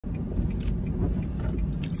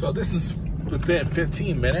So this is within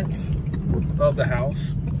 15 minutes of the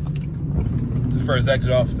house. It's the first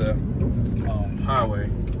exit off the highway.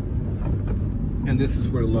 And this is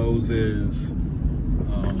where Lowe's is,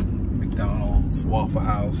 McDonald's, Waffle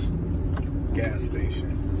House, gas station.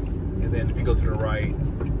 And then if you go to the right,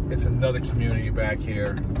 it's another community back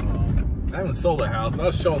here. I haven't sold a house, but I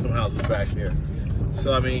was showing some houses back here.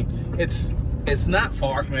 So I mean, it's not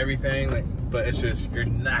far from everything, but it's just you're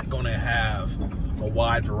not gonna have a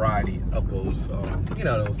wide variety of those, you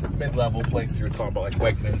know, those mid-level places you're talking about, like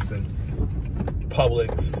Wegmans and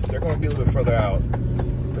Publix. They're going to be a little bit further out.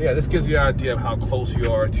 But yeah, this gives you an idea of how close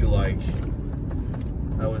you are to, like,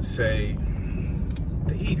 I would say,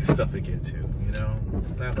 the easy stuff to get to. You know,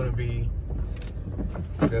 it's not going to be,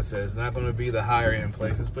 like I said, it's not going to be the higher end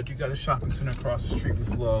places, but you got a shopping center across the street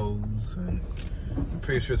with Lowe's, and I'm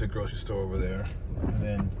pretty sure it's a grocery store over there. And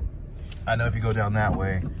then I know if you go down that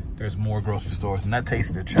way, there's more grocery stores, and that takes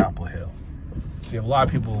you to Chapel Hill. So you have a lot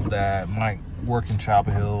of people that might work in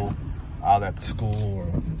Chapel Hill, out at the school, or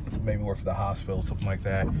maybe work for the hospital, something like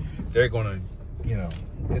that. They're gonna, you know,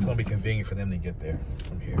 it's gonna be convenient for them to get there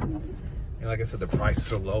from here. And like I said, the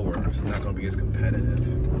prices are lower. It's not gonna be as competitive.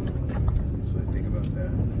 So think about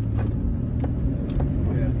that.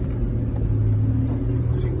 Yeah. You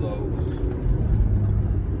can see Lowe's.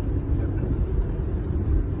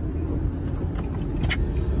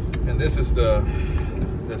 And this is the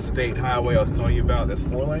state highway I was telling you about. There's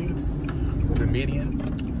 4 lanes with a median.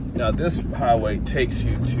 Now this highway takes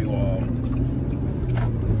you to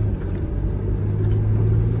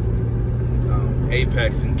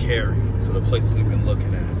Apex and Cary, so the places we've been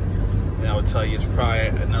looking at. And I would tell you it's probably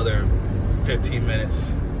another 15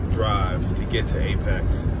 minutes drive to get to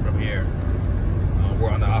Apex from here. We're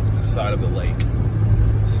on the opposite side of the lake,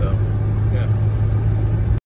 so yeah.